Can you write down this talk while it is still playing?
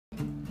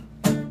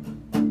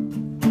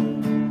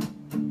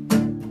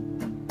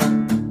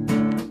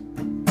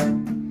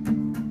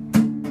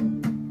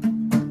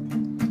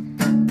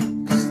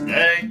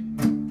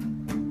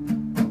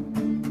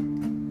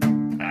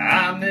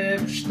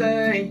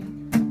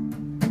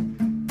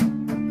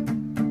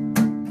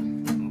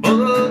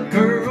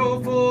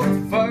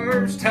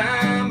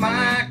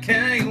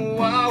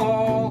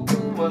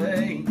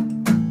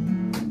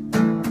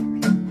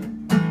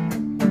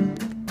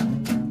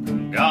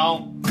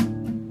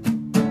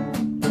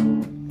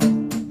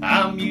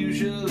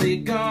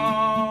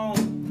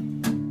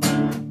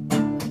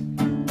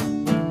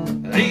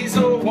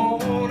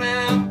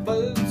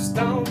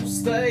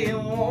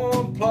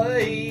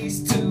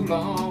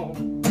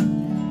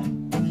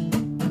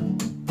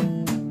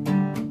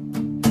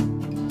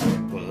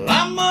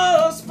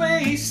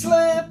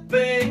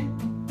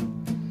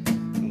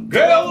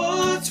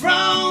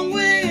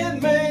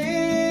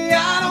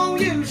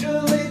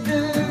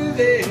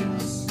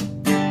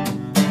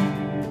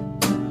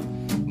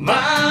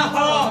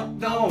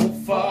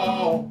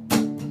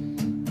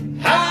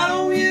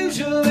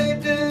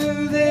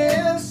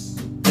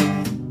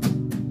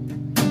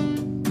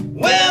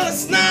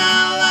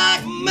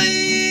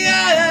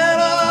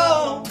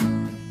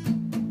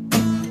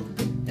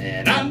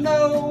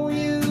know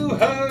you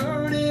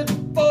heard it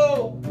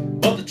before,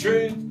 but the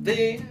truth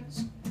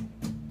is,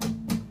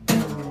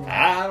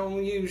 I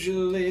don't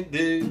usually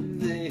do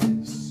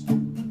this.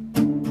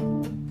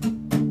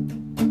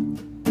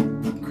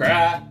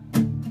 Cry,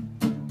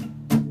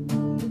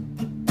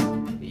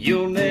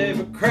 you'll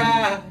never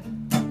cry.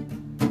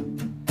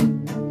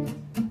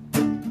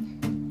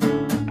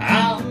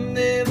 I'll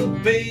never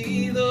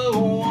be the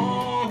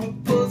one who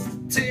puts the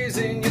tears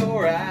in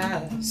your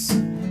eyes.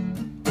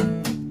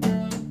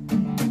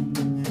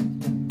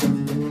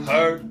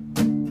 Hurt,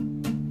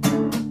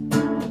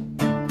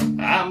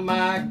 I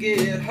might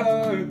get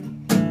hurt,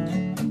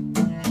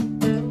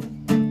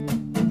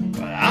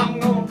 but I'm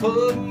gonna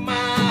put my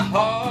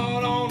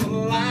heart on the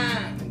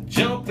line and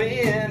jump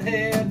in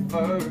head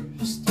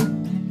first.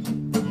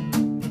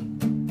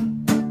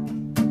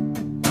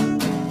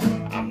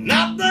 I'm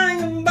not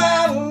thinking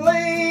about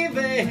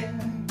leaving,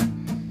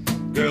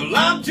 girl,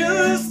 I'm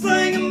just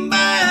thinking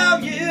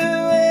about you,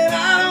 and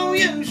I don't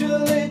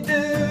usually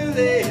do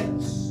this.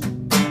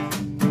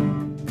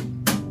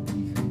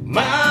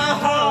 My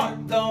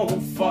heart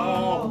don't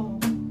fall,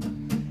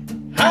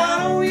 I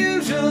don't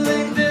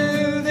usually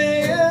do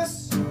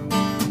this.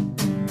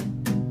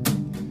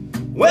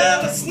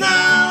 Well, it's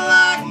not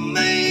like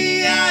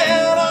me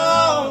at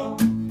all,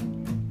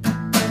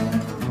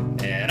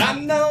 and I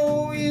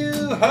know you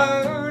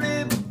heard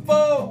it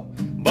before,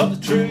 but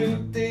the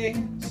truth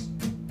is,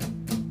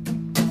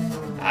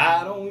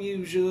 I don't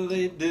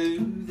usually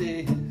do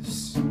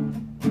this.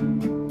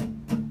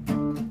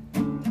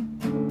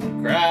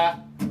 Cry,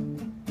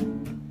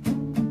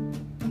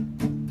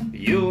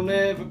 you'll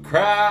never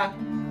cry.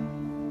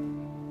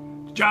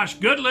 Josh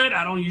Goodlett,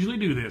 I don't usually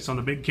do this on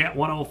the Big Cat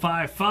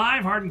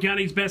 105.5, Hardin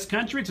County's best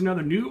country. It's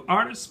another new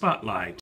artist spotlight.